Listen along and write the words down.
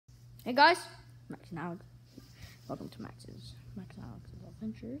Hey guys, Max and Alex. Welcome to Max and Alex's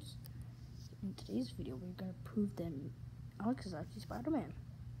Adventures. In today's video, we're gonna prove that Alex is actually Spider-Man.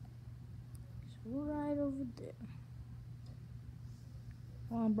 So right over there.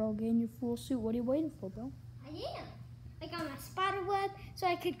 Come on, bro, get in your full suit. What are you waiting for, bro? I am. I got my spider web so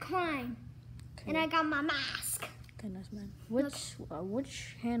I could climb, and I got my mask. Okay, nice man.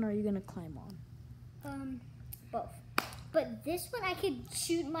 Which hand are you gonna climb on? Both. But this one I could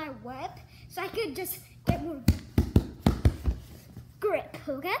shoot my web, so I could just get more grip.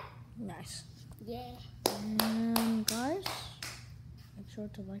 Okay? Nice. Yeah. And guys, make sure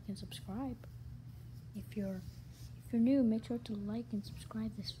to like and subscribe. If you're new, make sure to like and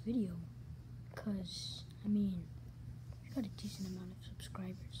subscribe this video, cause I mean, we got a decent amount of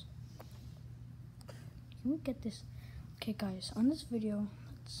subscribers. Can we get this? Okay, guys, on this video,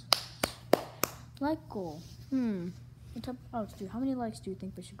 let's like goal. What type of likes how many likes do you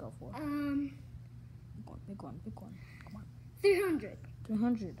think we should go for? Big one. Come on. 300.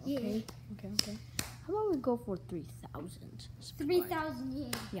 300. Okay. Yeah. Okay. How about we go for 3,000? 3,000.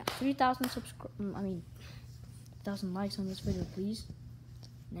 Yeah. Yeah, 3,000 1,000 likes on this video, please.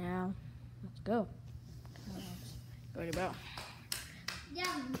 Now, let's go. Ready, bro?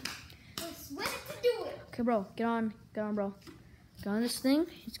 Yeah. Let's ready to do it. Okay, bro. Get on, bro. Get on this thing.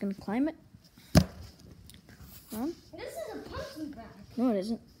 It's gonna climb it. This is a punching bag. No, it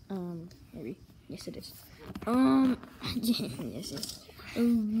isn't. Maybe. Yes, it is. Yes.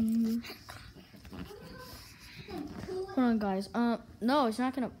 Hold on, guys. No, it's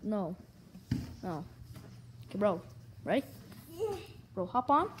not gonna. No. Okay, bro. Ready? Yeah. Bro, hop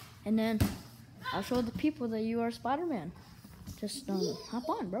on, and then I'll show the people that you are Spider-Man. Just hop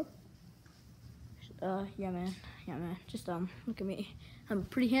on, bro. Yeah, man. Just look at me. I'm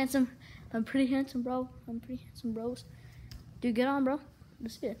pretty handsome, bro. I'm pretty handsome, bros. Dude, get on, bro.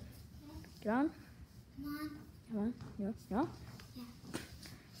 Let's see it. Get on. Come on. Yeah.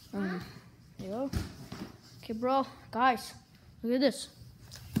 There you go. Okay, bro. Guys, look at this.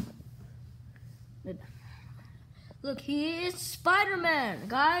 Look, he is Spider-Man,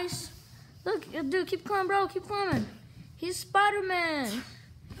 guys. Look, dude, keep climbing, bro. Keep climbing. He's Spider-Man.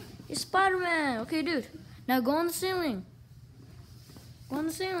 Okay, dude. Now go on the ceiling. Go on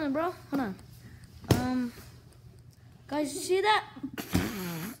the ceiling, bro. Hold on. Guys, you see that?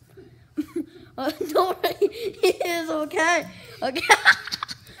 Don't worry. He is okay.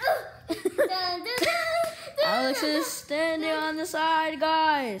 Alex is standing on the side,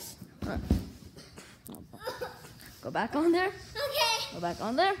 guys. Go back on there. Okay. Go back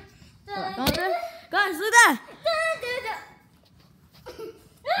on there. Guys, look at that.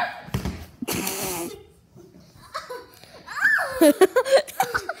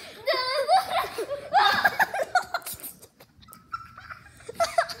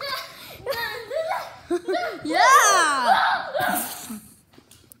 Yeah.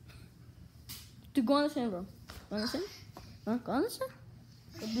 Dude, go on the sand, bro. Go on the sand. Go on the sand.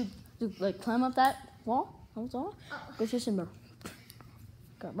 Dude, like climb up that wall. Go to your sand, bro.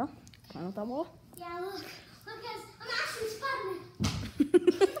 Go, bro. Climb up that wall. Yeah, look, guys, I'm actually Spider-Man.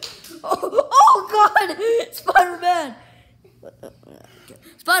 Oh God, Spider-Man.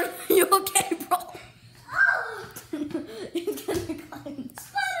 Spider-Man, you okay, bro? Oh! He's gonna climb.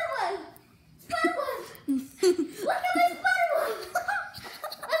 Spiderweb! Look at my spiderweb!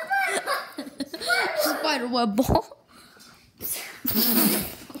 Spiderweb ball.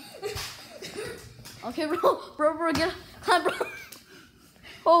 Okay, bro, get climb, bro.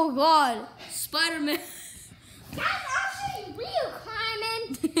 Oh God, Spider-Man. Guys, I'll show you real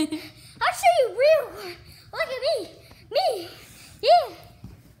climbing. I'll show you real. Look at me. Yeah.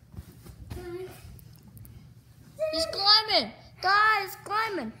 He's climbing. Guys,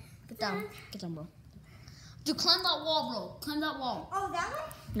 climbing. Get down, bro. Dude, climb that wall, bro. Climb that wall. Oh, that one?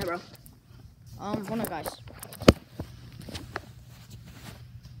 No, bro. Hold on, guys.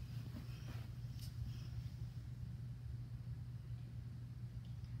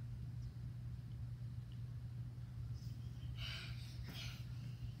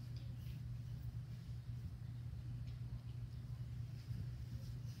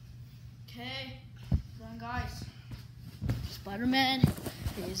 Okay, come on, guys. Spider-Man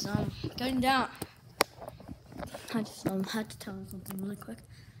is getting down. I just had to tell him something really quick.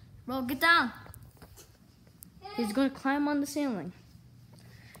 Bro, get down. He's gonna climb on the ceiling.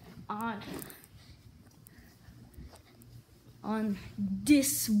 On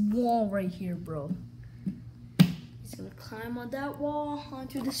this wall right here, bro. He's gonna climb on that wall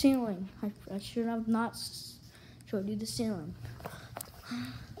onto the ceiling. I should have not showed you the ceiling.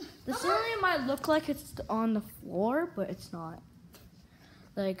 The ceiling might look like it's on the floor, but it's not.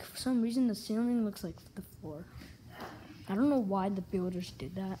 Like, for some reason, the ceiling looks like the floor. I don't know why the builders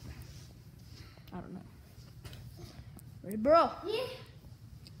did that. I don't know. Ready, bro? Yeah.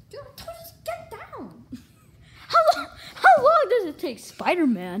 Dude, just get down. How long does it take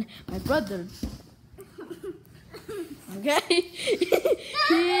Spider-Man, my brother? Okay.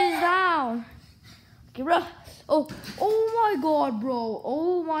 He's down. Okay, bro. Oh my God, bro.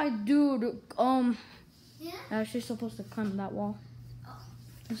 Oh my dude. Yeah. I'm actually supposed to climb that wall.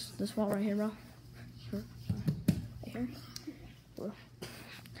 This wall right here, bro. Right here. Bro.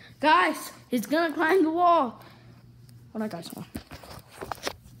 Guys, he's gonna climb the wall. Hold on, guys. Hold on.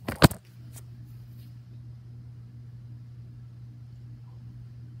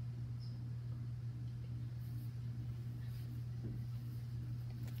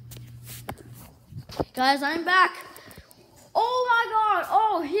 Guys, I'm back. Oh my God.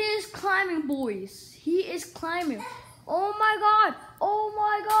 Oh, he is climbing, boys. He is climbing. Oh my God. Oh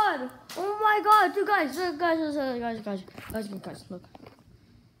my God. Oh my God. Dude, guys, look.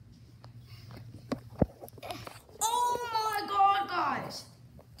 Oh my God, guys.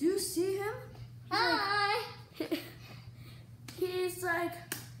 Do you see him? Hi. He's like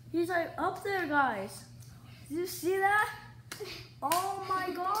up there, guys. Do you see that? Oh my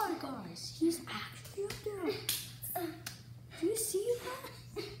God, guys. He's actually up there. Do you see that?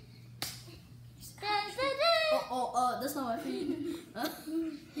 That's not my feet.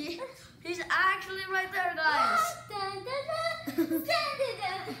 He's actually right there, guys.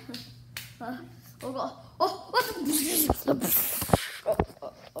 Oh God. Oh.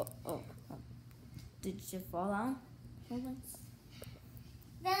 Did you fall down?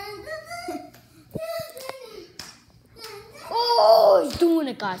 Oh, he's doing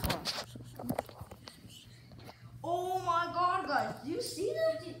it, guys. Oh my God, guys! Do you see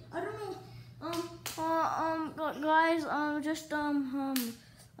that? I don't know. Guys, I'm just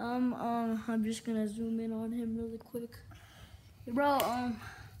gonna zoom in on him really quick. Hey, bro, how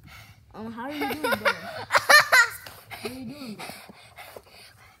are you doing, bro? How are you doing, bro?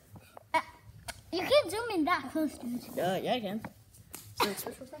 You can't zoom in that close, dude. Yeah, I can. It's like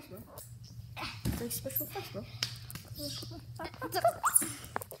special effects, bro. It's like special effects, bro.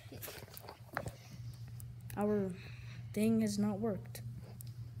 Our thing has not worked.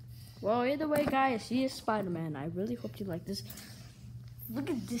 Well, either way, guys, he is Spider-Man. I really hope you like this. Look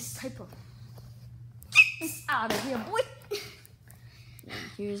at this type of... It's out of here, boy. And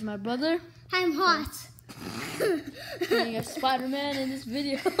here's my brother. I'm hot. Being a Spider-Man in this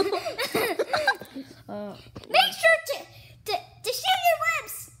video. Make sure to share your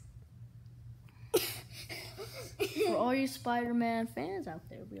webs. For all you Spider-Man fans out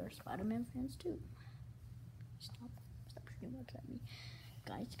there, we are Spider-Man fans too. Stop shooting webs at me.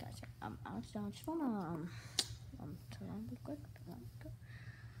 Guys, I just wanna turn on real quick.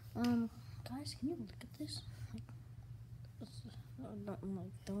 Guys, can you look at this?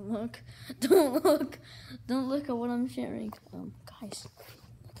 Don't look at what I'm sharing. Guys.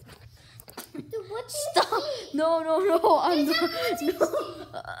 Dude, what Stop! No, I'm not. No.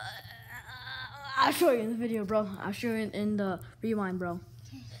 I'll show you in the video, bro. I'll show you in the rewind, bro.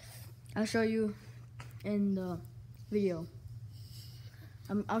 I'll show you in the video.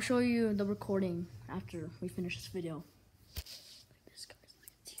 I'll show you the recording after we finish this video. Like this, guys.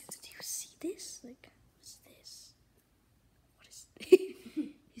 Like, do you see this? Like, what's this? What is this?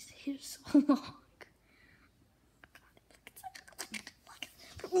 His hair so long.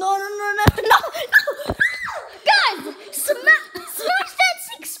 No! Guys, smash that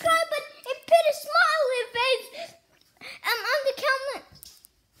subscribe button and put a smiley face on the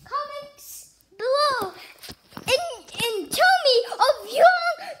comments below. And tell me of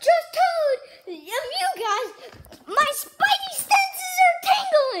just told you guys my spidey senses are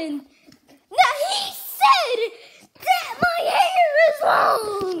tingling. Now he said that my hair is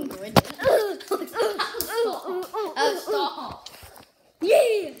long. Stop.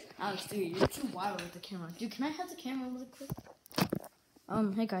 Yeah. Alex, dude, you're too wild with the camera. Dude, can I have the camera really quick?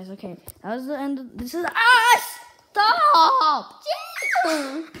 Hey guys, okay. That was the end of this is stop!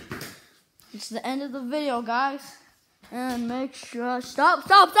 It's the end of the video, guys. And make sure stop!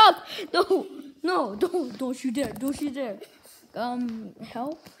 No, don't you dare.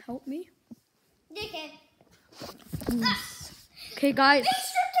 Help me. Okay. Okay, guys. Make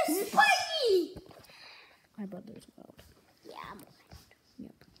sure to spidey. My brother's wild. Yeah.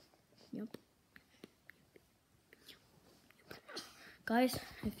 Yep. Guys,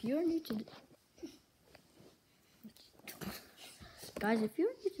 if you're new to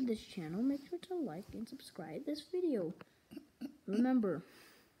this channel, make sure to like and subscribe this video. Remember,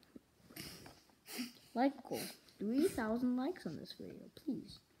 like goal, 3,000 likes on this video,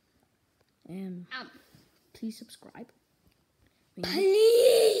 please. And please subscribe.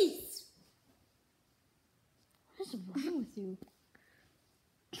 Please. What's wrong with you?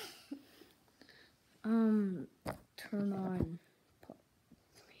 Turn on,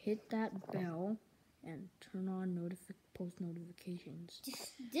 hit that bell, and turn on post notifications.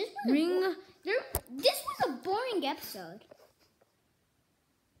 This was a boring episode.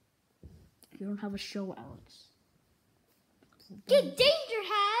 You don't have a show, Alex. Good Danger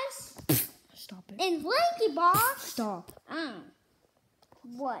has. Stop it. And Lanky Box. Stop.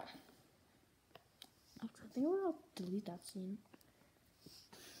 What? I think we'll delete that scene.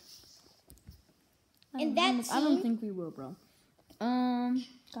 I don't think we will, bro.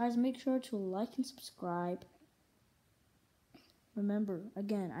 Guys, make sure to like and subscribe. Remember,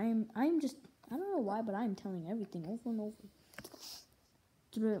 again, I'm just, I don't know why, but I'm telling everything over and over.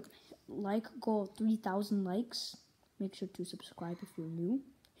 To the like goal of 3,000 likes, make sure to subscribe if you're new.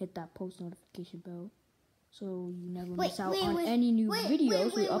 Hit that post notification bell so you never miss out on any new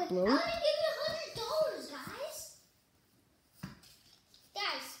videos we upload. I'm gonna give you $100, guys.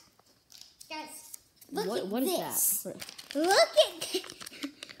 Guys, look at what this. Is that? Look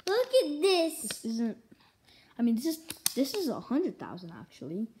at this. This isn't. I mean, this is 100,000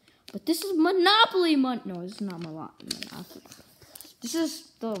 actually, but this is Monopoly money. No, this is not Monopoly. This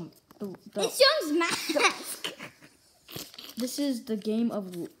is the. It's Young's mask. This is the game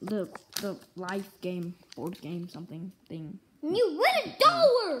of the life game, board game, something thing. You win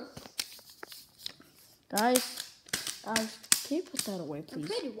 $1. Guys, can you put that away, please? I'm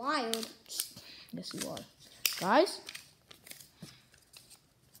pretty wild. Yes, you are. Guys,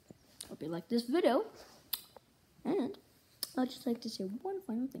 hope you like this video, and I'd just like to say one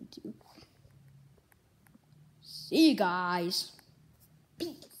final thing to you. See you guys.